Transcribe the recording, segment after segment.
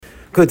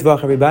Good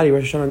Tvach, everybody.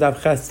 Rosh Hashanah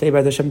Daf Ches. Today,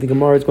 by Hashem, the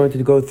Gemara is going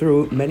to go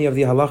through many of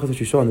the halachas which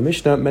we saw in the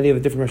Mishnah, many of the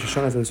different Rosh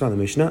Hashanahs that we saw in the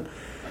Mishnah.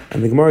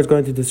 And the Gemara is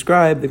going to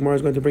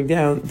bring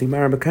down the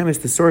Gemara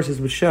Mekaymis, the sources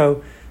which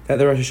show that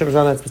the Rosh Hashanah is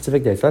on that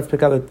specific day. So let's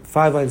pick up the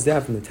 5 lines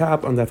down from the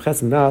top on Daf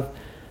Ches and Daf. It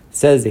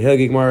says the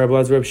Hilgi Gemara Rabbi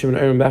Elazar Reb Shimon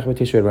Aaron Bachma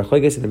Tishrei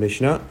Machlokes in the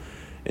Mishnah.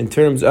 In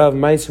terms of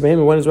Ma'aser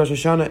Behema, when is Rosh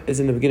Hashanah? Is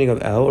in the beginning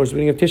of El or is the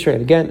beginning of Tishrei?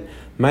 And again,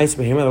 Ma'aser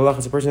Behema, the halacha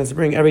is a person has to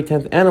bring every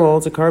 10th animal,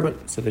 it's a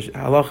carbon. So the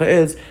halacha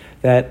is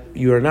that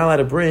you are not allowed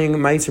to bring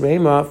Ma'aser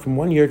Behema from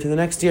one year to the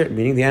next year,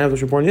 meaning the animals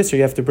which were born this year,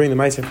 you have to bring the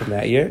Ma'aser from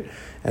that year,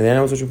 and the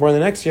animals which were born the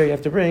next year, you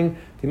have to bring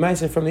the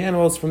Ma'aser from the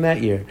animals from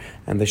that year.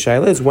 And the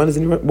Shaila is,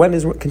 when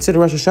is considered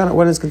Rosh Hashanah,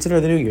 when is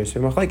considered the New Year?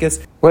 So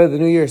Machlokes, whether the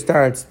New Year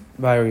starts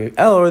by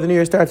El or the New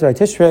Year starts by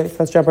Tishrei.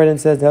 Let's jump right in. It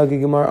says, it says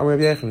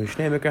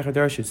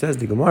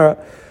the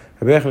Gemara,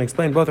 Rabbi Yechon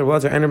explained both Rabbi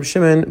Elazar and Rabbi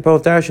Shimon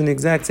both dash in the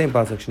exact same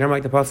pasuk. Never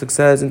like the pasuk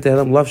says in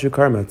Tehillim Lav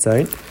Shukar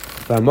Matzai,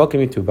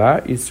 V'Amokim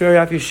Yitubar Yisrael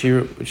Yaf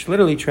Yishiru, which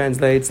literally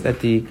translates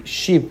that the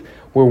sheep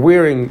were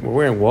wearing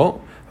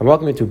wool.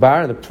 V'Amokim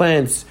Yitubar, and the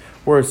plants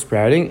were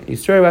sprouting.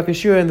 Yisrael Yaf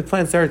Yishiru, and the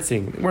plants started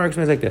singing. The Gemara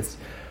explains like this.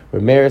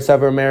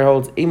 Rameir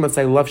holds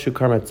Imatzai Lav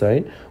Shukar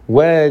Matzai.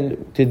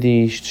 When did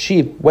the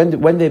sheep?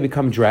 When they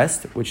become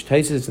dressed? Which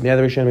Taisus and the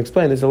other Rishonim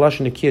explain. There's a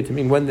lashon nikiyah to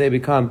mean when they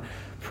become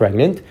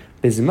pregnant.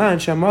 At the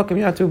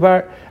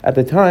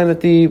time that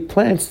the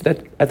plants,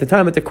 at the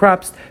time that the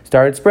crops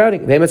started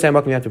sprouting. When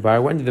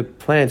did the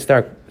plants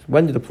start?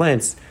 When did the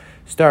plants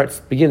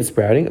begin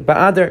sprouting?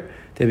 Ba'adar,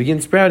 they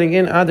begin sprouting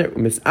in Adar.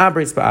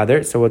 Misabris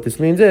ba'adar. So what this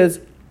means is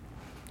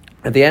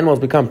that the animals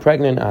become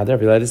pregnant in Adar.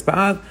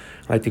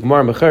 Like the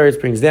Gemara Mecharis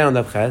brings down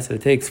the Ches,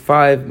 it takes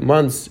 5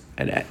 months,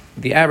 and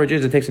the average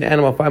is it takes an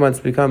animal 5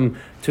 months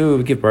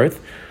to give birth.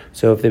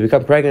 So if they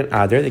become pregnant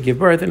Adar, they give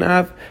birth in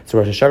Av. So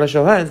Rosh Hashanah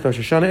Shalhan, Rosh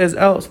Hashanah is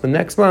El. So the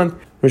next month,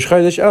 Rosh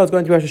Chodesh El is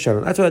going to be Rosh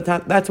Hashanah.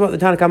 That's what the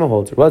Tanna Kama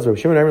holds. Rabbi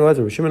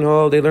Shimon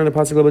hold. They learn the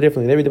pasuk a little bit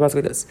differently. They read the pasuk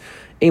like this: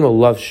 Emo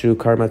love shu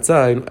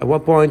karmatzai. At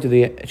what point do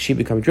the sheep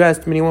become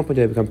dressed? Meaning, at what point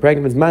do they become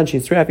pregnant? Man she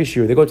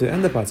Yisrael. They go to the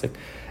end of the pasuk.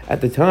 At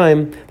the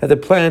time that the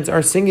plants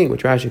are singing,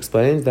 which Rashi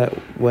explains that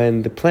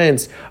when the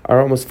plants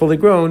are almost fully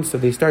grown, so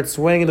they start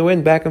swaying in the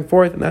wind back and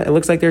forth, and it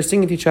looks like they're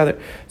singing to each other.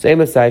 So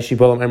Emasai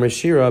Shibolam Emre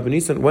Shira,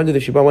 Benisan. When did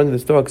the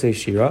stork say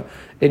Shira?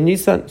 In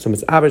Nisan. So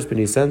it's Abers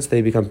Benisan. So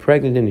they become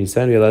pregnant in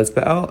Nisan. We realize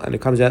Be'el, and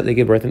it comes out they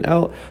give birth in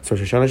El. So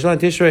Rosh Hashanah Shalan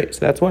Tishrei. So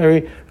that's why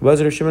Rabbi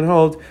Elazar and Shimon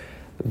hold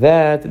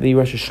that the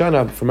Rosh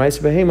Hashanah for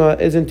Ma'aser Behema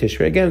is in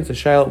Tishrei. Again, it's a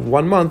shail of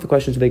 1 month. The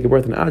question is, do they give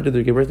birth in Adar, do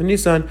they give birth in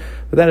Nisan?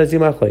 But that is the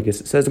Machlokes.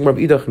 It says the Gemara,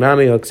 Idach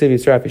Nami Haksiv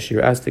Yisraf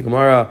Yishiru. Ask the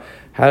Gemara,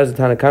 how does the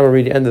Tanna Kama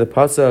read the end of the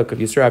pasuk of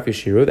Yisraf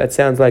Yishiru? That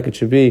sounds like it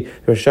should be,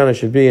 the Rosh Hashanah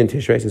should be in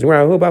Tishrei. It says, who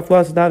about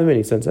Flas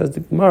Davimini? So it says the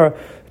Gemara,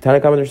 the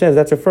Tanna Kama understands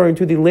that's referring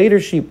to the later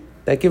sheep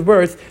that give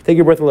birth. They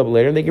give birth a little bit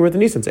later, and they give birth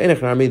in Nisan. So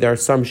there are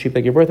some sheep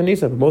that give birth in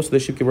Nisan, but most of the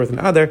sheep give birth in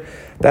Adar.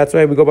 That's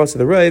why we go back to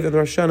the Rav, and the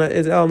Rosh Hashanah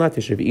is El, not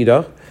Tishrei.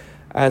 Idach.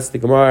 As the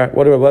Gemara,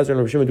 what do Rabbi Elazar and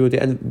Rabbi Shimon do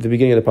at the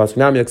beginning of the pasuk?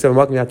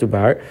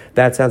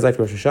 That sounds like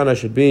Rosh Hashanah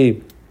should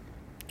be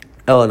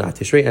El and not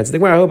Tishrei. And so the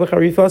Gemara,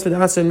 says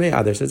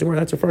the Gemara,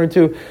 that's referring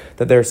to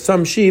that there are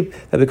some sheep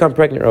that become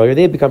pregnant earlier.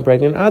 They become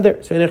pregnant in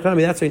Adar. So that's how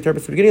he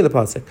interprets the beginning of the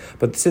pasuk.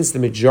 But since the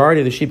majority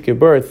of the sheep give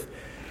birth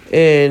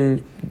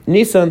in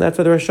Nisan, that's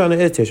why the Rosh Hashanah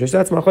is Tishrei. So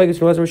that's Machlokes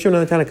from Rosh Hashanah and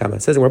the Tanna Kama.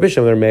 It says in Rabbi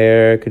Shimon,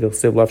 Meir Kedil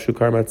Siv Lav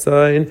Shukar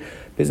Matzayin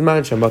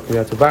Bizman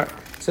Shamakim Yatubar.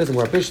 It says in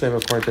Rabbi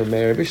Shimon, according to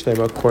Meir,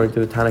 according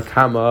to the Tanna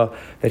Kama,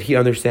 that he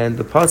understands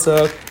the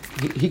pasuk.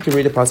 He can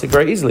read the pasuk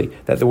very easily.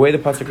 That the way the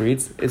pasuk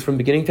reads is from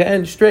beginning to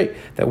end straight.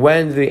 That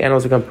when the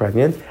animals become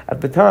pregnant, at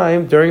the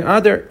time during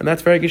Adar, and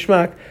that's very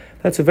gishmak.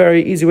 That's a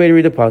very easy way to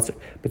read the pasuk.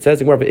 But it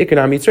says in Gemara, and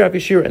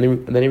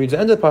then he reads the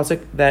end of the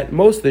pasuk that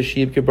most of the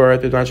sheep give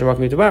birth,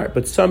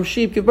 but some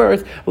sheep give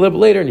birth a little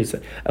bit later. And he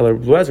said, but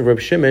according to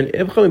Rabbi Shimon,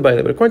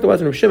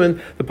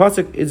 the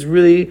pasuk is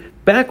really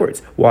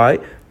backwards. Why?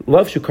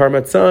 Love shukar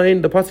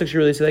matzayin. The pasuk should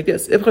really say like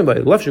this: Love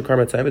shukar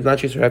matzayin, but not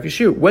shishrav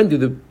yishir. When do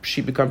the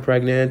sheep become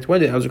pregnant? When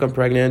do the animals become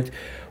pregnant?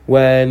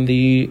 When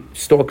the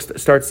stalks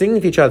start singing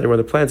to each other, when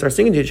the plants are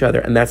singing to each other,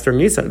 and that's during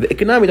Nisan. The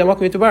economy that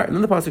walking into bar, and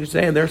then the pasuk is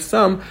saying there's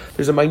a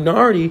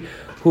minority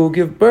who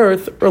give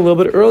birth a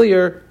little bit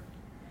earlier.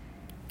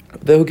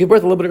 Who give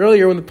birth a little bit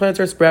earlier when the plants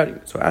are sprouting.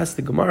 So ask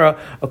the Gemara,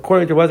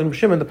 according to Rabbi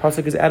Shimon, the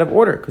pasuk is out of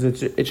order because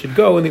it should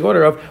go in the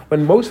order of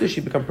when most of the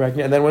sheep become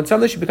pregnant, and then when some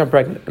of the sheep become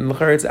pregnant, and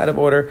it's out of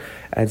order.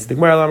 And so the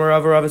Gemara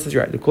Rav says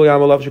you're right. The Kul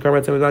Yama Love Shukar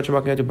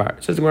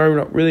Matzah says the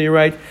Gemara, really you're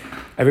right.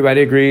 Everybody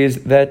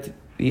agrees that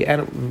we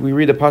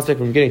read the pasuk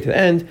from beginning to the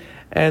end,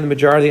 and the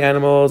majority of the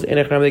animals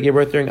they give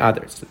birth during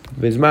others.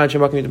 Most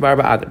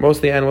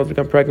of the animals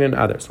become pregnant in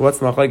others. So what's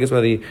the machlokes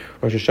whether the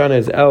Rosh Hashanah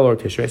is El or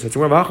Tishrei? So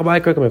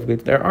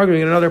they're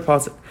arguing in another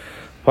pasuk.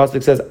 The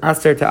pasuk says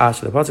Aser to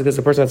Asher. The pasuk says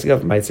the person has to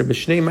give Meiser.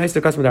 B'shnei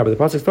Meiser Kasman Darba. The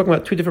pasuk is talking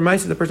about 2 different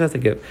Meisers the person has to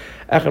give.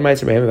 Echad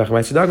Meiser Behema, Echad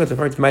Meiser Dagon. It's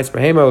referring to Meiser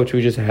Behema, which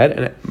we just had,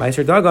 and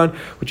Meiser Dagon,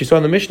 which you saw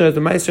in the Mishnah, is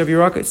the Meiser of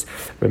Yerakos.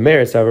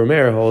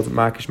 Rameir holds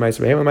Makish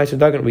Meiser Behema, Meiser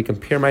Dagon. We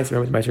compare Meiser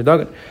Behema to Meiser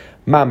Dagon.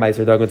 Ma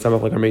Meiser Dagon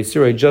Samach like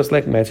Amei just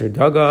like Meiser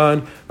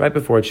Dagon, right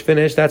before it's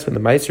finished. That's when the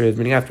Meiser is,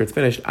 meaning after it's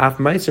finished. Af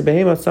Meiser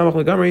Behema Samach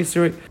like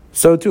Amei.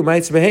 So too,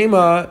 Meiser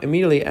Behema,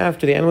 immediately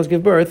after the animals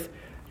give birth,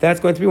 that's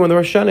going to be when the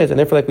Rosh Hashanah is. And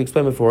therefore, like we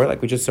explained before,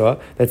 like we just saw,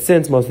 that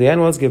since most of the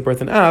animals give birth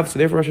in Av, so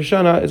therefore Rosh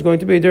Hashanah is going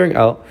to be during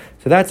El.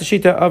 So that's the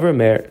Shita of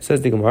Rameir.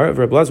 Says the Gemara,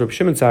 Reb Lazar, Reb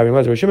Shimon Tzari,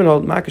 Reb Shimon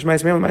hold, Makish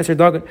Meiser Behema Meiser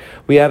Dagon.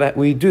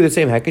 We do the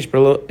same Hakish,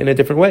 but in a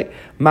different way.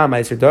 Ma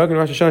Meiser Dagon,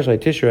 Rosh Hashanah Shalai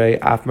Tishrei,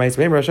 Af Meiser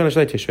Behema, Rosh Hashanah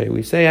Shalai Tishrei.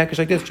 We say Hakish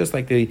like this, just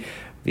like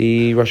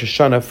the Rosh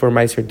Hashanah for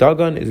Meiser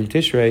Dagon is in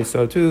Tishrei,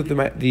 so too the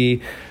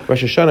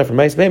Rosh Hashanah for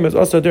Meiser Behema is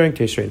also during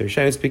Tishrei. The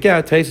Rishonim speak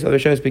out, Taisus, other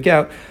Rishonim speak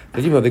out, that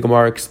even though the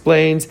Gemara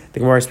explains, the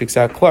Gemara speaks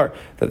out clear,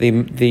 that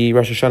the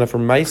Rosh Hashanah for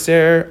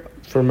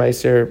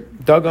Meiser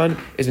Dagon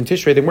is in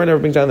Tishrei. The Gemara never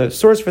brings down the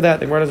source for that,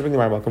 the Gemara doesn't bring the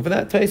Rambam for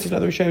that. Taisus and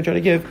other Rishonim try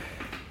to give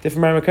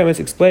different Rambam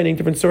comments explaining,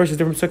 different sources,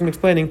 different Sukkim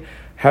explaining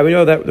how we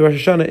know that the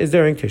Rosh Hashanah is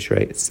during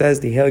Tishrei. It says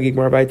the Helgi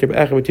Gemara by Tishrei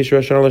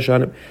Hashanah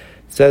Lashanim.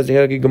 Says the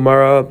Helgi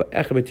Gemara,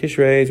 Echad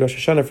Tishrei is Rosh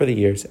Hashanah for the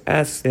years.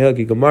 Asks the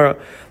Helgi Gemara,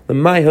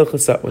 L'mai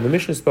Hilchasa. When the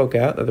Mishnah spoke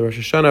out that the Rosh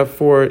Hashanah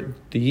for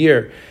the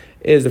year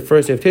is the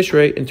first day of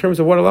Tishrei, in terms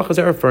of what halachas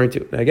they're referring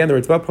to. Now again, the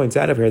Ritzvah points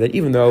out of here that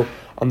even though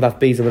on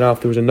Daf Beis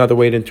Amud there was another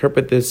way to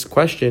interpret this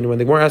question, when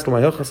the Gemara asked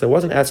L'mai Hilchasa, it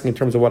wasn't asking in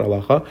terms of what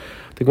halacha.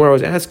 The Gemara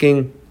was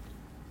asking,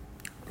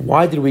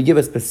 why did we give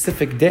a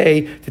specific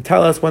day to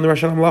tell us when the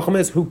Rosh Hashanah Malachim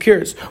is? Who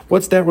cares?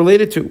 What's that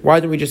related to? Why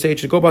didn't we just say it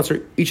should go for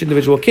each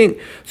individual king?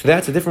 So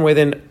that's a different way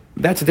than,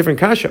 that's a different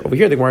kasha. Over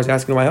here, the Gemara is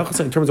asking L'mai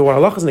Hilchasa in terms of what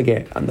halachas is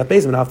negay. On the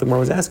Beis Amud, the Gemara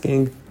was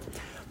asking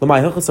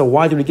L'mai Hilchasa,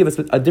 why did we give us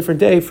a different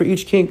day for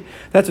each king?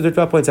 That's what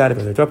the Ritzvah points out of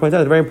it. The Ritzvah points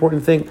out a very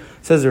important thing. It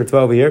says the Ritzvah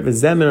over here,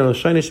 V'zem el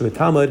shaynish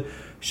v'talmud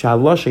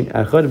shaloshin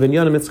echad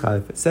v'nyanim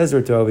mitzchalif. It says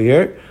the Ritzvah over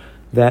here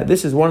that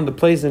this is one of the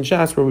places in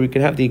Shas where we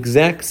can have the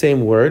exact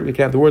same word. We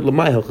can have the word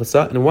L'mai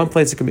Hilchasa, and in one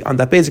place it can be, on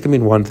that page it can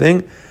mean one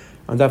thing,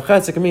 on Daf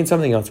Ches it can mean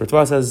something else.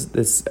 Ritzvah says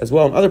this as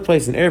well in other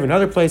places, in Erev in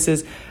other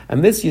places,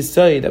 and this you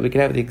say that we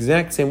can have the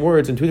exact same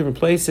words in two different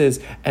places,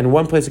 and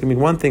one place it can mean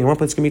one thing, and one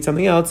place it can mean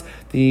something else,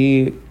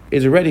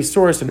 is already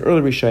sourced in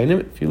early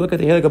Rishonim. If you look at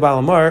the Hilgah Baal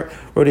Amar,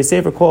 wrote a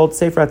sefer called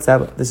Sefer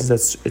HaTzava.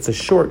 It's a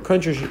short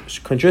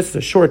it's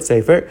a short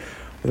sefer.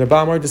 The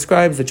Baal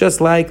describes that just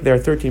like there are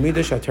 13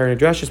 midas shater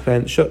nedrashes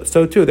ben,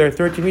 so too there are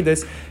 13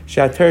 midas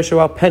shater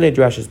shoal pen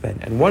nedrashes ben.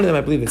 And one of them, I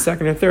believe, the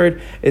second or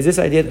third, is this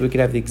idea that we could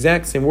have the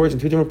exact same words in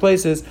two different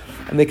places,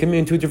 and they can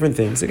mean two different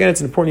things. Again,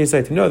 it's an important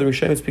insight to know. The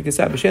Rishonim speak this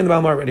out. B'shem the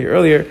Baal already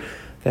earlier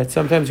that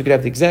sometimes you could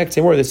have the exact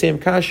same word, the same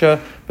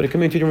kasha, but it can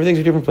mean two different things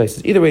in different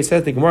places. Either way,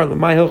 says the Gemara,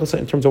 my hilchos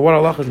in terms of what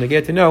halachas and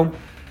get to know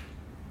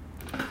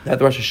that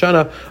the Rosh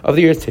Hashanah of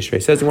the year is Tishrei.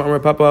 It says in Amar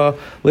Papa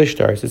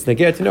Lishtars. It's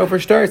neged to know for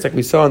stars, like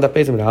we saw on that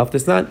Beis Amud.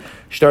 It's not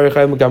shtar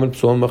chayv mukdam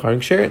psulam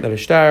macharing share. That a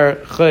shtar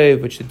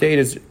chayv, which the date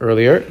is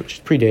earlier, which is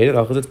predated,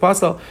 alchaz it's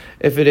pasal.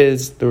 If it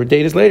is the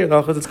date is later,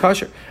 alchaz it's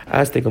kasher.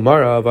 Ask the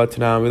Gemara about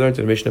Tanam. We learned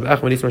in the Mishnah of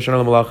Echad Nisma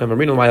Shanal Malachim.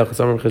 Amrinul Mayachas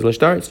Amar Chiz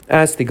Lishtars.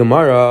 Ask the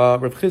Gemara.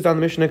 Rav Chizda on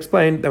the Mishnah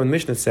explained that when the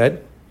Mishnah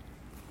said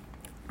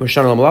Rosh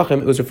Hashanah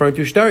Malachim, it was referring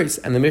to Shtaris,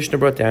 and the Mishnah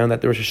brought down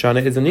that the Rosh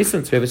Hashanah is a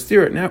Nisan, so we have a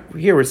steer. Now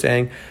here we're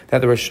saying that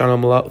the Rosh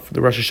Hashanah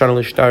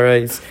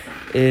Shtaris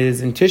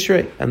is in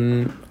Tishrei,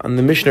 and on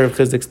the Mishnah of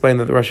Chizd explained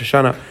that the Rosh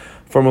Hashanah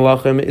for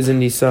Malachim is in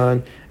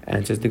Nisan,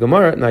 and says the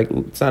Gemara, like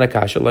it's not a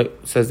kasha, like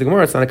says the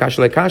Gemara, it's not a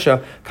kasha like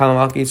kasha, Kal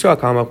Malki Yisrael,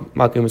 Kal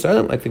Malki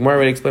Yisrael, like the Gemara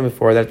already explained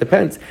before, that it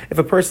depends. If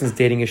a person's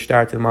dating a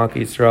shtar to the Malki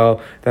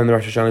Yisrael, then the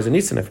Rosh Hashanah is in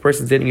Nisan. If a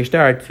person's dating a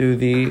shtar to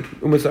the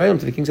Yisrael,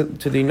 to the kings,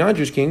 to the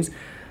non-Jewish kings,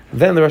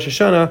 then the Rosh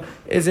Hashanah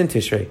is in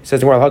Tishrei. It says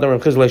the Gemara,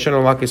 Rav Chizda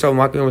leishana Malki Yisrael,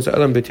 Malki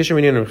Yisrael, b'Tishrei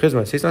minyan Rav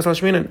Chizda. Says not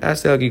Salshminan.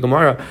 Ask the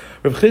Gemara,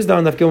 Rav Chizda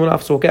on the Gilman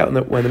off spoke out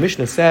when the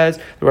Mishnah says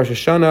the Rosh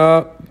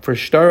Hashanah for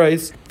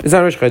Shtarais is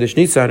not Rosh Chodesh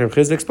Nisan. Rav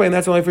Chizda explained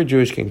that's only for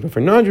Jewish kings, but for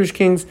non-Jewish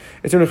kings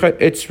it's Rosh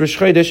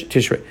Chodesh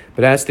Tishrei.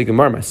 But ask the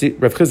Gemara, Rav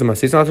Chizda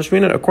says not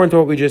Salshminan. According to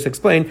what we just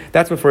explained,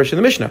 that's before in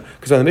the Mishnah,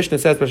 because when the Mishnah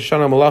says Rosh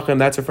Hashanah Malachim,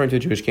 that's referring to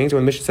Jewish kings.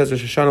 When the Mishnah says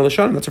Rosh Hashanah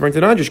Lashanim, that's referring to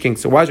non-Jewish kings.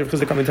 So why is Rav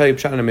Chizda come and tell you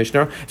Pshat in the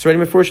Mishnah? It's already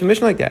before in the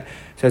Mishnah like that.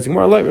 Says the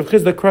Gemara, Rav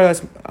Chizda Kroy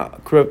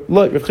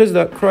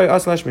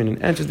As Lashmin,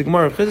 and answers the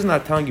Gemara. Rav Chizda is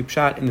not telling you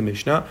Pshat in the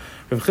Mishnah.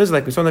 Rav Chizda,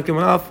 like we saw in that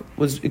Gimel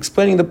was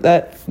explaining that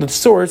the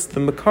source, the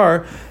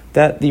Makar,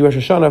 that the Rosh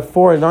Hashanah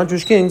for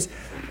non-Jewish kings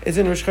is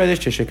in Rosh Chodesh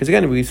Tishrei. Because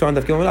again, we saw in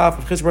that Gimel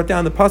Rav Chizda brought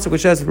down the pasuk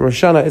which says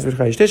Rosh Hashanah is Rosh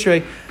Chodesh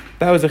Tishrei.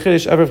 That was the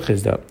Chiddush of Rav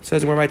Chizda.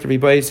 Says the Gemara might be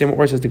by same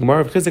or says the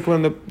Gemara. Rav Chizda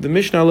learned the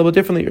Mishnah a little bit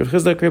differently. Rav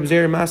Chizda Krib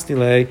Zer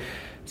Masnilei.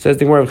 Says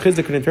the Gemara, Rav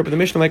Chizda could interpret the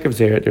Mishnah like Rav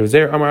Zera. Rav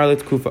Zera Amar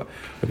Alet Kufa.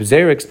 Rav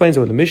Zera explains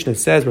that when the Mishnah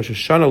says Rosh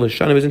Hashanah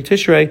L'Shanim is in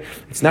Tishrei,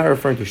 it's not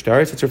referring to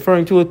stars, it's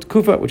referring to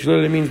Kufa, which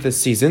literally means the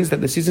seasons.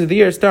 That the season of the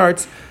year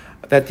starts,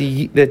 that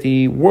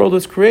the world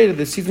was created,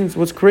 the seasons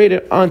was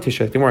created on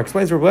Tishrei. The Gemara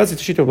explains Rav Lezer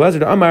Tishita Rav Lezer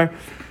to Amar,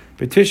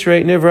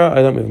 B'Tishrei Nivra.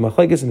 I don't know if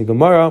Machlekes in the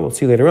Gemara. We'll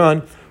see later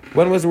on.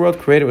 When was the world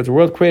created? Was the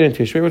world created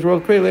in Tishrei? Was the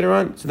world created later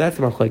on? So that's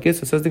the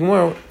Machlekes. It says the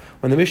Gemara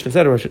when the Mishnah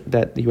said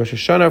that the Rosh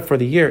Hashanah for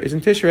the year is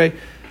in Tishrei.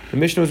 the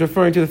Mishnah was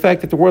referring to the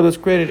fact that the world was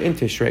created in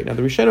Tishrei. Now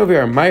the Rishonim over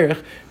here are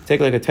Meirich, take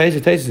like a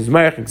Taisus is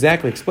Meirich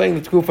exactly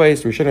explaining the Tkufa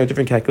is, the Rishonim have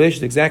different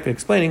calculations exactly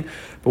explaining,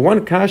 but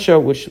one kasha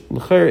which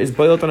l'cher is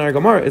boiled on our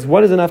Gemara is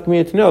what is enough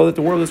community to know that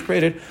the world was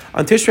created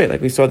on Tishrei,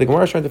 like we saw the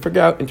Gemara trying to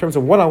figure out in terms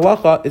of what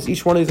halacha is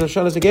each one of these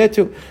Hashanahs to get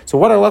to. So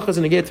what halacha is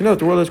to get to know that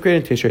the world was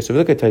created in Tishrei? So if you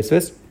look at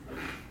Taisus,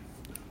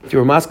 if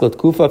you're maskal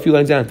Tkufa, a few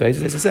lines down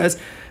Taisus, it says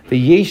the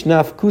yesh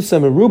naf kusa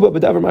meruba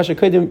b'davar masha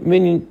kaidim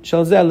minyan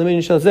shalzeh leminyan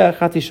shalzeh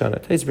chati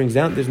shana. Taisus brings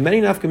down there's many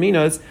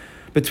nafkaminas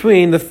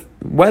between the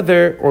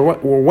whether or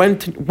when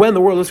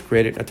the world was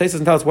created. Now, Taisus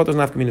doesn't tell us what those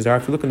nafkaminas are.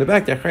 If you look in the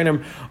back, the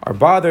Achronim are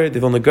bothered.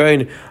 They've only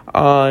going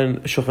on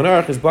Shulchan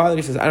Aruch is bothered.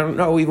 He says, I don't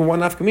know even one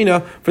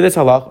nafkamina for this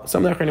halach.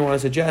 Some of the Achronim want to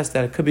suggest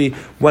that it could be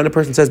when a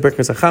person says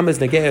Birkas Hachamas,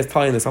 Negeh is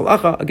telling this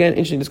halacha. Again,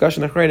 interesting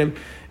discussion of Achronim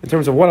in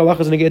terms of what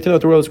halacha is Negeh to know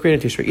that the world was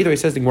created in Tishrei. Either he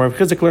says the Gemara of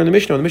Chizuk learn the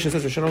Mishnah, and the Mishnah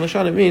says Rosh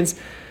Hashanah, it means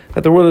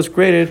that the world was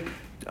created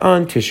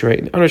on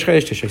Tishrei, on Rosh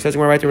Chodesh Tishrei. It says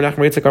we're right there. Menachem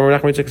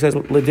Ritzak says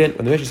Ledin.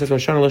 When the Mishnah says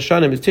Rosh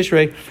Hashanah is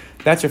Tishrei,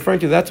 that's referring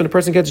to that's when a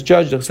person gets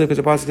judged. The Chesed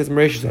Apostle says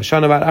Mereshis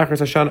Hashanah Vat Achras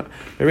Hashanah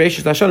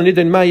Mereshis Hashanah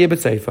Nidin Ma Yebet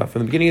Seifa.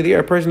 From the beginning of the year,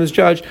 a person is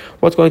judged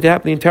what's going to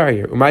happen the entire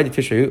year. Umay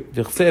Tishrei.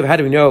 The Chesed. How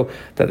do we know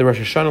that the Rosh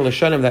Hashanah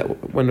L'Shanim,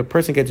 that when a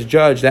person gets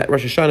judged, that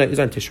Rosh Hashanah is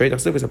on Tishrei? The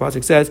Chesed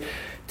Apostle says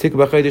Tik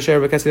B'Chodesh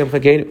Erev B'Kesedem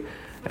Chagenu.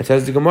 It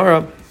says the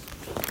Gemara.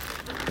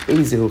 What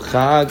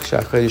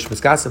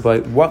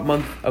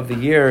month of the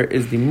year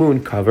is the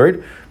moon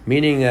covered?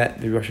 Meaning that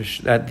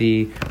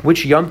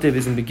which Yom Tov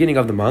is in the beginning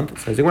of the month.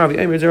 So the Gemara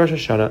is Rosh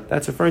Hashanah.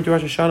 That's referring to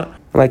Rosh Hashanah.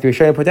 Like the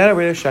Rishonim put that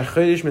over there,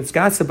 Shachodesh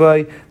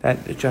Mitzkatzabay, that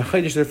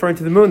Shachodesh is referring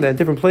to the moon. That in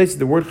different places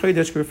the word Chodesh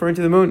is referring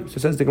to the moon. So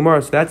it says the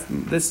Gemara. So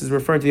this is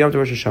referring to the Yom Tov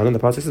Rosh Hashanah. And the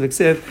pasuk says the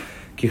Ksiv,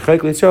 Ki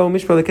Chayk L'Yisrael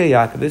Mishpal Lekei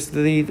Yaakov. This is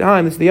the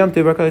time. This is the Yom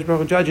Tov. HaKadosh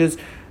Baruch Hu judges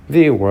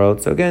the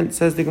world. So again,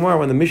 says the Gemara,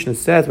 when the Mishnah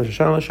says Rosh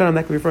Hashanah,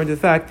 that could be referring to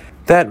the fact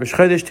that Rosh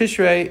Chodesh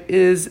Tishrei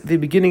is the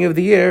beginning of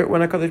the year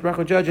when HaKadosh Baruch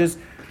Hu judges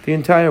the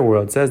entire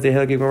world. Says the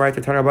Hilgig right to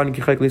Tanarabban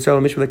Ki Chayk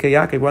L'Yisrael Mishpal Lekei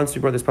Yaakov. Once we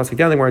brought this pasuk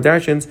down, the Gemara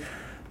Darshins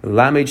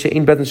Lamed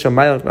She'in Bezdin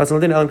Shamayel Asal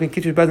Din Elam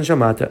Kitzur Bezdin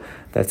Shamata.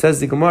 That says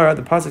the Gemara,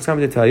 the pasuk is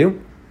coming to tell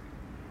you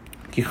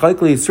Ki Chayk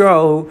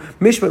L'Yisrael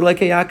Mishpal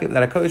Lekei Yaakov,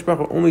 that HaKadosh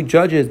Baruch Hu only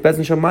judges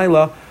Bezdin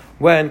Shamayla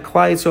when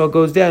Klal Yisrael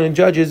goes down and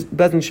judges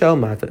Bezdin Shel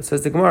Mata. It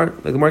says the Gemara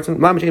says,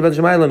 Lamed She'in Bezdin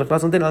Shamayla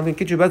Asal Din Elam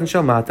Kitzur Bezdin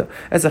Shamata.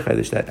 As a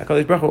Chedesh that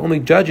HaKadosh Baruch Hu only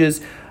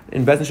judges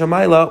in Bezdin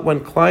Shamayla when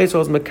Klal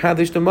Yisrael is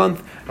Mekadesh the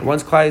month, and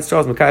once Klal Yisrael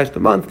is Mekadesh the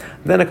month,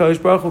 then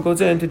HaKadosh Baruch Hu goes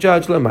in to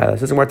judge L'mayla. It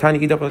says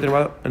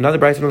another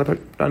brayso,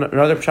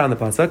 another pshat in the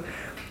pasuk.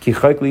 Ki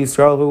Chayk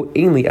L'Yisrael Hu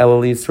Einli Ela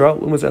L'Yisrael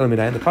U'Muz Ela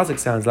Midai. And the pasuk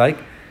sounds like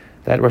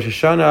that Rosh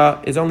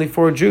Hashanah is only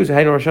for Jews.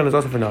 Hey, Rosh Hashanah is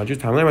also for non-Jews.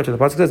 The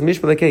pasuk says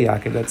Mishpat Lekei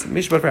Yaakov. That's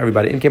Mishpat for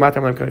everybody. In Kemat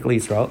Amram Chayk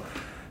L'Yisrael.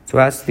 So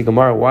ask the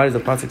Gemara, why does the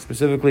pasuk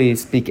specifically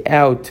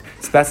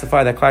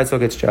specify that Klal Yisrael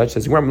gets judged?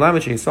 It says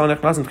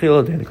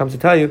it comes to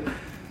tell you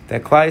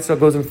that Klal Yisrael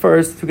goes in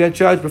first to get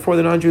judged before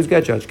the non-Jews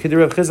get judged. Kidder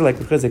Rav Chizda, like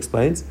Rav Chizda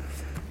explains.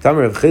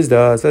 Tamar Rav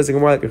Chizda says the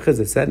Gemara like Rav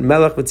Chizda said,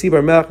 Melech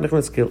v'tzibar melech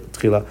nechnas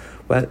tchila.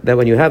 That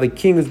when you have a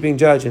king who's being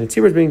judged and a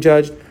tzibur is being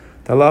judged,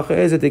 the halacha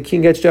is that the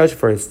king gets judged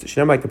first.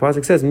 Shnei like the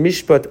pasuk says,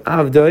 Mishpat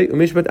Avdai,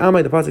 Mishpat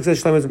Amai. The pasuk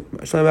says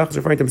Shlomo Melech is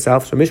referring to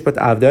himself. So Mishpat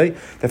Avdai,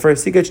 the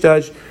first he gets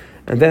judged,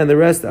 and then the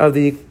rest of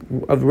the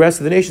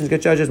nations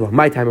get judged as well.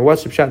 My time,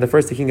 what's the pshat? The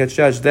first the king gets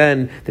judged,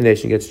 then the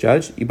nation gets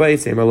judged.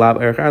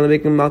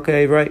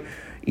 Right?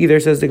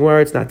 Either says the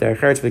Gemara, it's not there.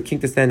 It's for the king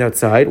to stand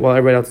outside while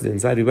everybody else is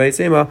inside. Before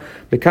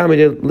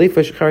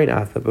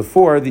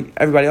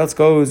everybody else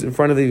goes in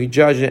front of the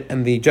judge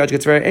and the judge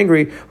gets very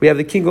angry, we have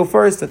the king go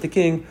first, that the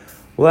king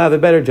will have a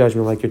better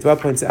judgment. Like Ritva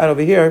points out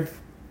over here,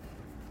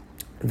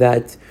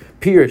 that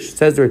Pirush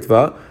says the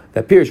Ritva,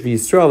 that Pirush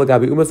v'Yisrael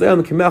l'gabi umas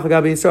le'el m'kimech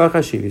l'gabi Yisrael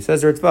chashiv. He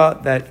says the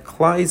Ritva that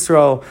Klal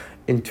Yisrael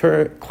in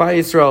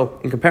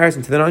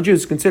comparison to the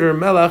non-Jews consider a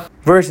melech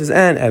versus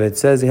an evet.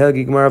 Says the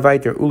Helgi Gemara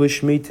Vayter Ula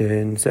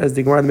Shmita. Says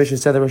the Gemara the mission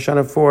said that Rosh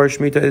Hashanah for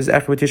Shmita is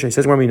Echad B'Tishrei.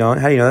 Says where we know.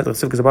 How do you know that?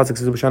 Because the pasuk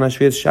says Shana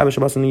Shvius Shabbos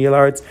Shabbos on the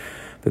Yelaretz.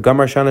 The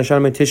Gamar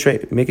Shana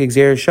Tishrei make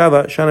Xer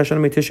Shava Shana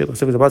Tishrei. Because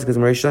the pasuk is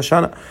Marish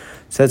Shana.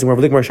 Says we're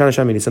V'lik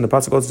Shana Nisan. The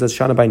pasuk also says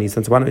Shana by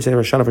Nisan. So why don't we say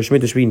Shana for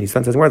Shmita Shvi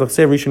Nisan? Says where the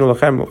Chsev Rishonu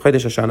Lachem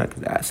Chodesh Shana.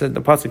 Says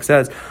the pasuk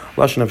says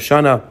Lashon of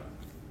Shana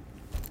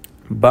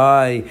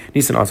by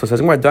Nisan also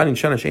says we're done in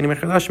Shana Sheini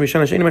Mechadashim,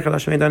 Shana Sheini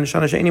Mechadashim, and done in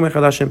Shana Sheini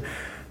Mechadashim,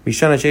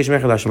 Mishana Sheish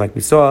Mechadashim. Like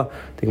we saw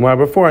the Gemara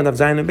before in the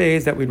Zayin and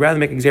Beis that we'd rather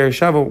make Xer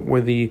Shava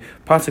where the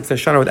pasuk says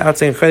Shana without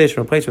saying Chodesh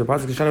from a place where the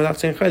pasuk says Shana without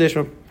saying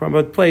Chodesh from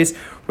a place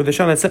where the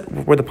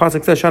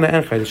pasuk says Shana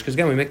and Chodesh. Because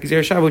again, we make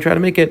Xer Shava, we try to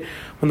make it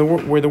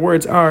where the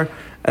words are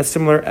as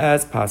similar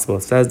as possible.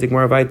 It says the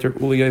Gemara Vayter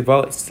Uli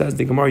Yoval. It says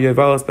the Gemara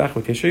Yovalas Bach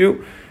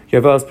L'Tishayu.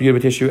 Yovelos B'Yud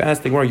B'Tishu.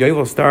 As the Gemara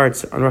Yovel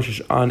starts on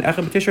Echad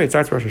B'Tishrei, it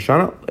starts Rosh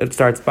Hashanah. It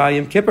starts by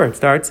Yom Kippur. It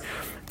starts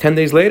 10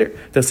 days later.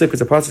 The Sif is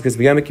the pasuk is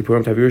B'Yom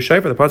Kippurim Tavir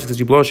Shayfer. The pasuk says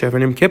you blow a shayfer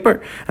in Yom Kippur,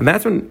 and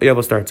that's when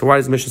Yovel starts. So why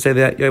does the mission say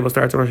that Yovel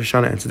starts on Rosh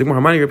Hashanah? And so the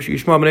Gemara Hamani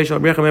Yishmael B'Nei Shel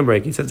B'Rechem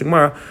Embrek. He says the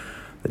Gemara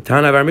The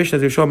Tana of our Mishnah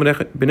is Yishol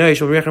B'nei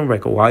Yishol Rechem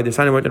Reka. Why? The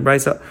sign of the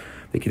Brisa.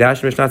 The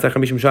Kiddush Mishnah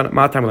Chamisha Mishana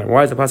Matam.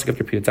 Why is the pasuk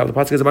after repeated? The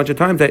pasuk is a bunch of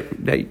times that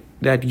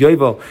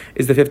Yovel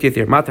is the 50th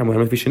year. Matam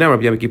Lam Vishanem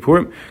Rabbi Yom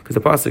Kippurim, because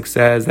the pasuk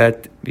says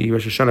that the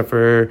Rosh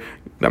Hashanah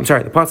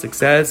the pasuk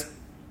says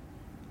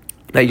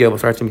that Yovel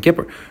starts from Yom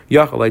Kippur. So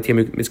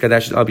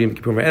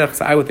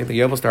I would think that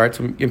Yovel starts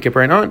from Yom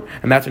Kippur and on,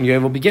 and that's when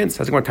Yovel begins.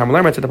 So the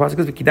pasuk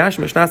is Kiddush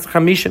Mishnah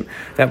Chamishim,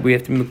 that we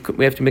have to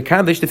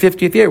mekadesh the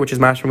 50th year, which is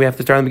mashma we have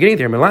to start in the beginning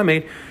of the year.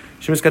 Melamed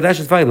Shemis Kadesh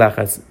is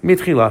Vaylachas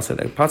Mitchilasa.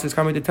 The pasuk is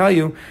coming to tell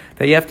you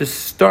that you have to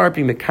start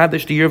being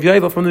mekadesh the year of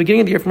Yovel from the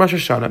beginning of the year, from Rosh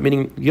Hashanah,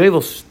 meaning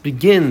Yovel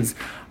begins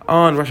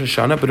on Rosh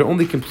Hashanah, but it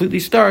only completely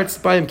starts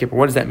by Yom Kippur.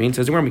 What does that mean?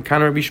 Says Gemara,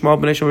 "Mikana Rabbi Shmuel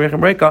ben Eshel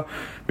Rechem Reka,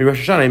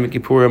 Rosh Hashanah Yom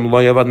Kippurim lo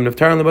yavadim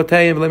neftarim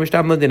lebatayim v'lo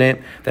mishtabim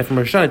ladinei." That from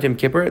Rosh Hashanah to Yom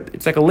Kippur,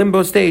 it's like a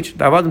limbo stage.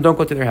 The avadim don't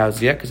go to their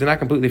houses yet because they're not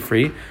completely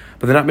free,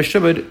 but they're not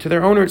meshubed to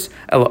their owners.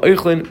 Ela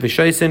oichlin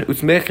v'shaysin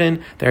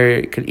utzmechin.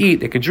 They could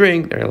eat, they could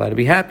drink, they're allowed to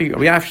be happy.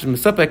 Or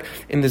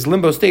in this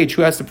limbo stage,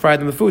 who has to provide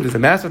them the food? Does the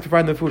master have to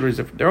provide them the food, or is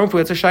it their own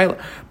food? It's a shayla.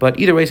 But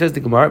either way, says the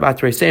Gemara,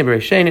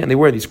 and they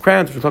wear these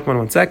crowns, which we'll talk about in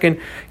 1 second.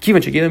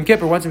 Kivan Yom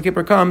Kippur. Once Yom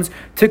Kippur comes,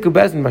 Tiku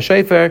Bezin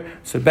Bashayfer,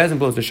 so Bezin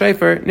blows the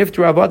shayfer,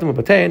 Niftu Avadim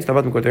Ubatein, so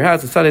Avadim go to their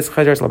house, and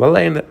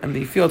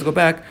the fields go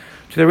back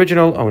to the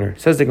original owner.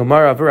 Says the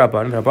Gemara, the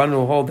Rabban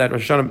will hold that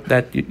Rosh Hashanah,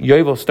 that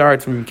Yovel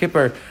starts from Yom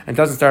Kippur and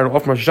doesn't start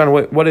off from Rosh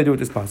Hashanah. What do they do with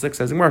this pasuk?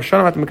 Says the Gemara,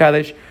 Shana At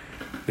Mekadesh,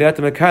 they have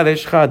to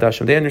Mekadesh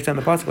Chadashim. They understand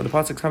the pasuk, but the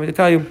pasuk is coming to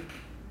tell you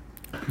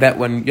that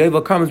when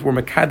Yovel comes, we're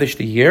Mekadesh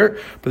the year,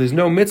 but there's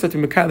no mitzvah to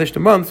Mekadesh the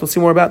month. We'll see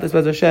more about this,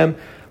 Bez Hashem,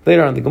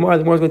 later on. The Gemara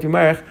is going to be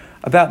marech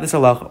about this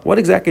halacha. What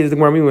exactly does the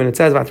Gemara mean when it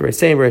says about the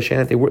Reisayim Reishain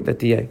that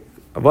the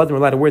Avadim are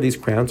allowed to wear these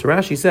crowns? So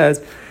Rashi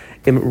says,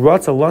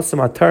 Rashi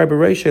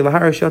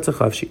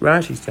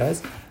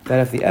says that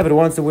if the Eved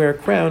wants to wear a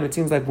crown, it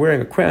seems like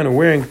wearing a crown or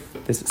wearing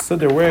this, so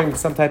they're wearing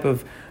some type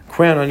of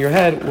crown on your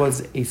head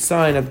was a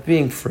sign of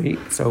being free.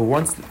 So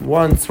once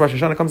Rosh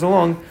Hashanah comes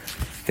along,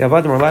 the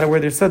Avadim are allowed to wear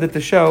their sudah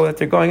to show that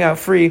they're going out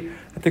free,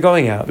 that they're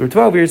going out. The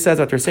 12 years says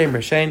that they're saying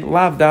Reshain,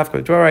 Lav Dafka.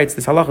 The Torah writes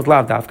this halach is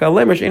Lav Dafka. The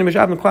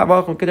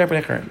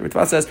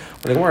Ritva says,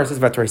 when the Gemara says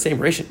about Torah saying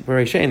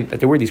Reshain, that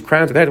they wear these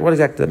crowns on their head, what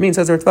exactly does that mean?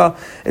 Says the Ritva,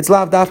 it's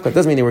Lav Dafka. It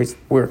doesn't mean they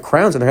wear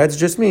crowns on their heads, it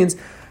just means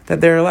that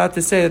they're allowed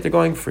to say that they're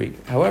going free.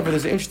 However,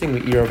 there's an interesting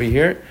me'ir over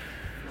here.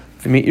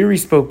 The Meiri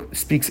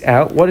speaks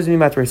out. What does it mean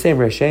about Reshain?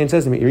 Reshain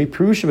says the Meiri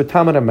Purusha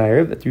B'Tamad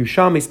HaMe'ariv, that the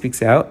Yerushalmi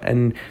speaks out,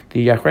 and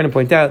the Yachranim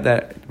point out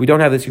that we don't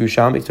have this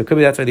Yerushalmi, so it could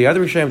be that's why the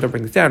other Rishonim don't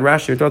bring this down.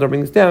 Rashi or don't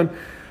bring this down.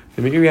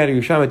 The Meiri had a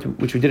Yerushalmi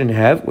which we didn't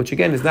have, which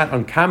again is not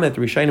uncommon that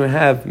the Rishonim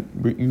have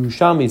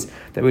Yerushalmis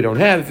that we don't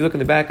have. If you look in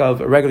the back of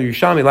a regular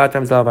Yerushalmi, a lot of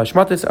times they'll have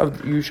Hashmatis of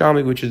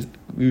Yerushalmi, which is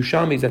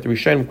Yerushalmis that the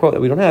Rishonim quote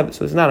that we don't have,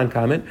 so it's not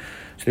uncommon.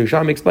 So the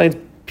Yerushalmi explains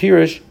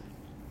Pirush.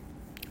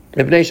 So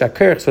that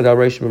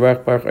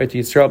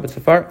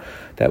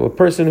a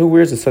person who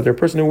wears a sadar, a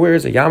person who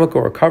wears a yarmulke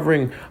or a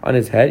covering on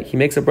his head, he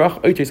makes a brach.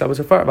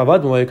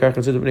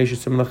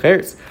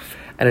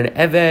 And an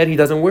Eved, he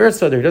doesn't wear a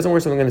sadar, he doesn't wear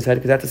something on his head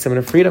because that's a symbol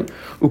of freedom.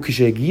 And when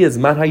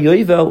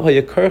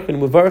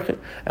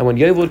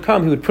Yovel would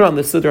come, he would put on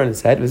the sadar on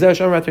his head. And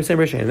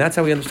that's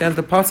how we understand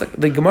the pasuk.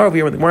 The Gemara over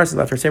here, when the Gemara says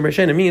about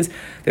it means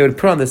they would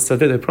put on this sadar,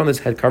 they would put on this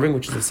head covering,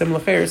 which is a symbol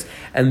of affairs,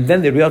 and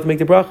then they'd be able to make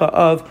the bracha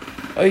of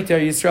Oiter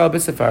Yisrael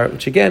B'Safar,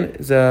 which again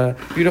is a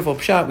beautiful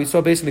pshat. We saw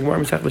basically the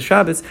Gemara Masechta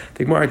Shabbos.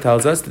 The Gemara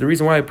tells us that the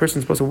reason why a person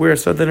is supposed to wear a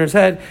sadar on his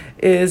head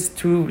is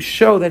to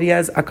show that he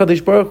has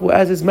HaKadosh Baruch Hu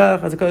as his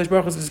melech, as HaKadosh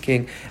Baruch Hu as his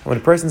king. And when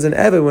a person's an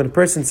Eved, when a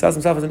person sells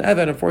himself as an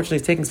Eved, unfortunately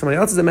he's taking somebody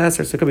else as a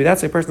master, so it could be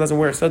that's why a person doesn't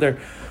wear a sadar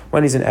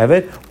when he's an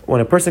Eved. When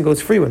a person goes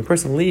free, when a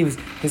person leaves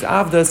his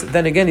Avdas,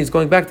 then again he's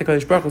going back to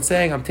HaKadosh Baruch Hu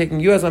saying, I'm taking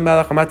you as my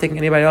melech, I'm not taking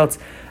anybody else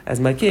as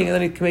my king, and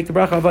then he can make the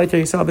bracha of Vayter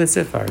Yisrael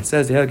B'Sifar. It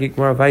says the Helgik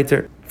Gemara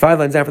Vayter. 5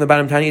 lines down from the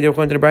bottom, Tani, they're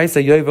going to the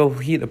Brisa, Yovel,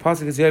 the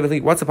pasuk is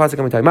Yovel, what's the pasuk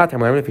coming to talk about? The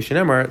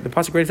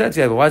pasuk already says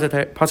Yovel. Why does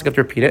that pasuk have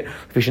to repeat it?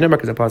 Because the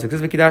pasuk says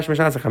V'kidash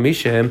Mishnas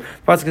HaChamishim. The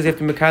pasuk says you have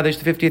to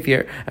Mekadesh the 50th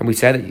year, and we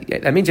said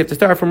that means you have to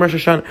start from Rosh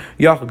Hashanah.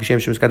 Yachol Geshem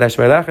Shemiskadesh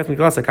V'Elachas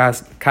Miklasa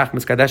Kach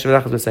Miskadesh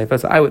V'Elachas V'Seifa.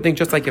 So I would think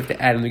just like you have to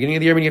add in the beginning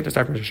of the year, meaning you have to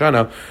start from Rosh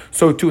Hashanah.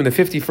 So too in the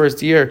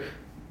 51st year,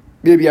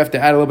 maybe you have to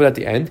add a little bit at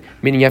the end,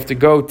 meaning you have to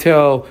go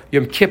till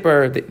Yom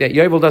Kippur. That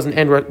Yovel doesn't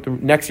end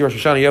next year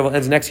Rosh Hashanah. Yovel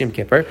ends next Yom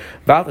Kippur.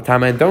 About the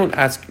time, and don't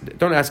ask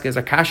as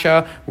a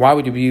kasha. Why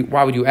would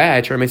you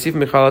add?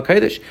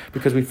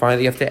 Because we find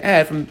that you have to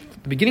add from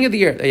the beginning of the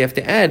year. That you have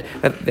to add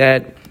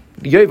that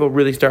Yovel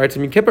really starts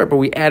in Yom Kippur, but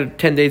we added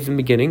 10 days in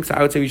the beginning. So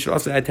I would say we should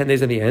also add 10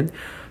 days at the end.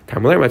 So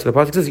the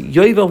pasuk says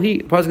Yovel he.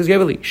 The pasuk is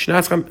Yovel he.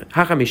 Shnas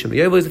hachamishim. The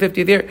Yovel is the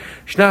 50th year.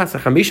 Shnas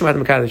hachamishim at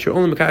Mekadesh. You're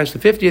only Mekadesh the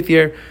 50th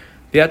year.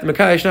 And you're not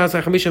Mekadesh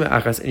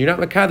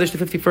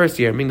the 51st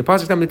year. I mean, the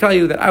pasuk is going to tell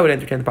you that I would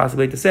entertain the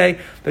possibility to say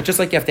that just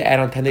like you have to add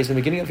on 10 days in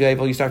the beginning of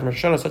Yovel, you start from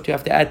Rosh Hashanah, so you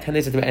have to add 10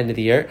 days at the end of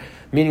the year,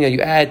 meaning that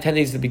you add 10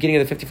 days at the beginning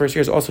of the 51st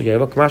year is also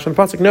Yovel. Kamash on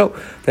the pasuk, no,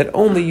 that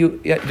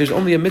there's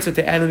only a mitzvah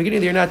to add in the beginning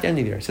of the year, not at the end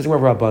of the year. It says we're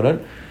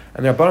Rabbanan.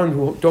 And there are Rabbanan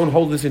who don't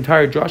hold this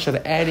entire drasha of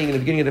adding in the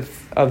beginning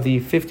of the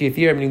 50th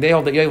year, meaning they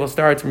hold that Yovel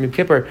starts from Yom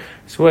Kippur.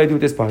 So what do I do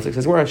with this pasuk? It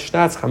says, we're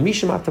Shnas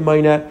Chamishim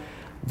Atamayna,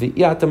 the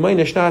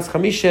Atamayna Shnas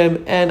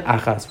Chamishim and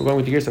Achas. We're going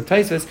with the years of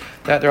Taisus,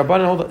 that the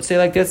Rabbanan say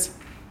like this,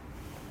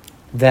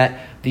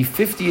 that the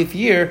 50th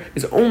year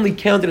is only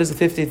counted as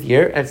the 50th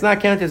year, and it's not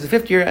counted as the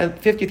 50th year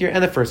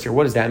and the first year.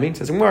 What does that mean? It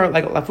says more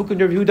like Lafukun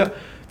Yehuda.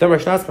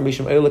 There's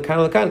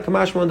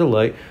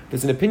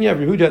an opinion of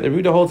Yehuda that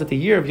Yehuda holds that the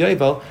year of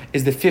Yovel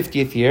is the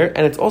 50th year,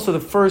 and it's also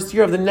the first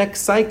year of the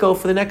next cycle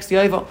for the next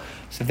Yovel.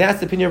 So that's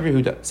the opinion of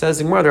Yehuda. Says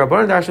the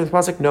Rabbanan Darshan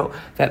pasuk, no,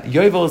 that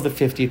Yovel is the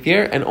 50th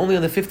year, and only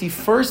on the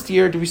 51st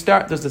year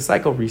does the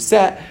cycle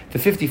reset. The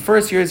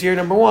 51st year is year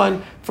number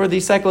 1 for the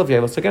cycle of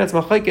Yovel. So again, it's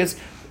machlekes.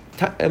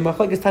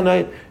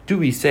 Tanai, do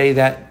we say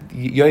that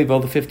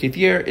Yovel, the 50th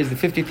year, is the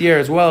 50th year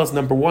as well as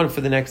number 1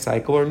 for the next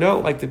cycle, or no,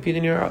 like the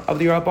opinion of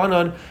the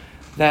Rabbanan,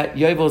 that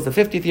Yovel is the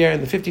 50th year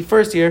and the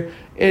 51st year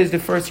is the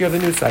first year of the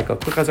new cycle?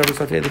 The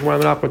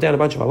Gemara brought down a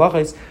bunch of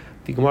halachas.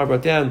 The Gemara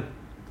brought down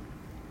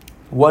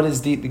we had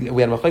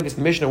Machlekes in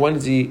the Mishnah, when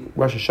is the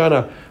Rosh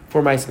Hashanah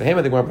for Ma'aseh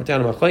Behema? The Gemara brought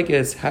down a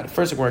Machlekes.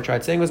 First the Gemara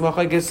tried saying it was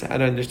Machlekes, how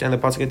to understand the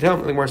pasuk and tell.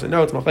 The Gemara said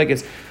no, it's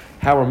Machlekes.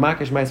 How are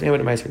Makish Ma'aseh Behema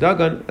and Ma'aseh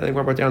Dagon? The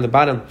Gemara brought down on the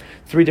bottom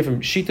 3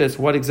 different shitas.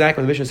 What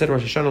exactly the Mishnah said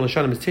Rosh Hashanah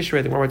L'Shanim is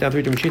Tishrei. The Gemara brought down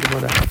 3 different shitas.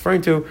 What I'm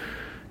referring to.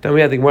 Then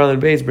we had the Gemara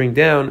and Beis bring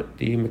down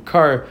the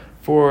Makar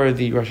for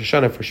the Rosh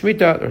Hashanah for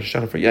Shemitah, the Rosh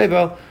Hashanah for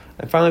Yovel,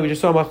 and finally we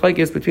just saw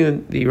Machlekes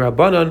between the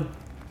Rabbanan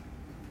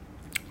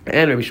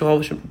and Rabbi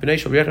Shmuel Bnei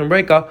Shel and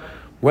Breika,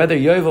 whether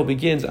Yovel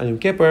begins on Yom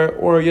Kippur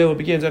or Yovel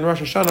begins on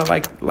Rosh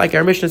Hashanah, like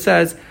our Mishnah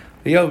says,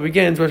 the Yovel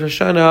begins Rosh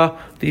Hashanah,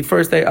 the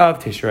first day of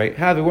Tishrei.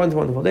 Have a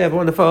wonderful day, have a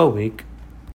wonderful week.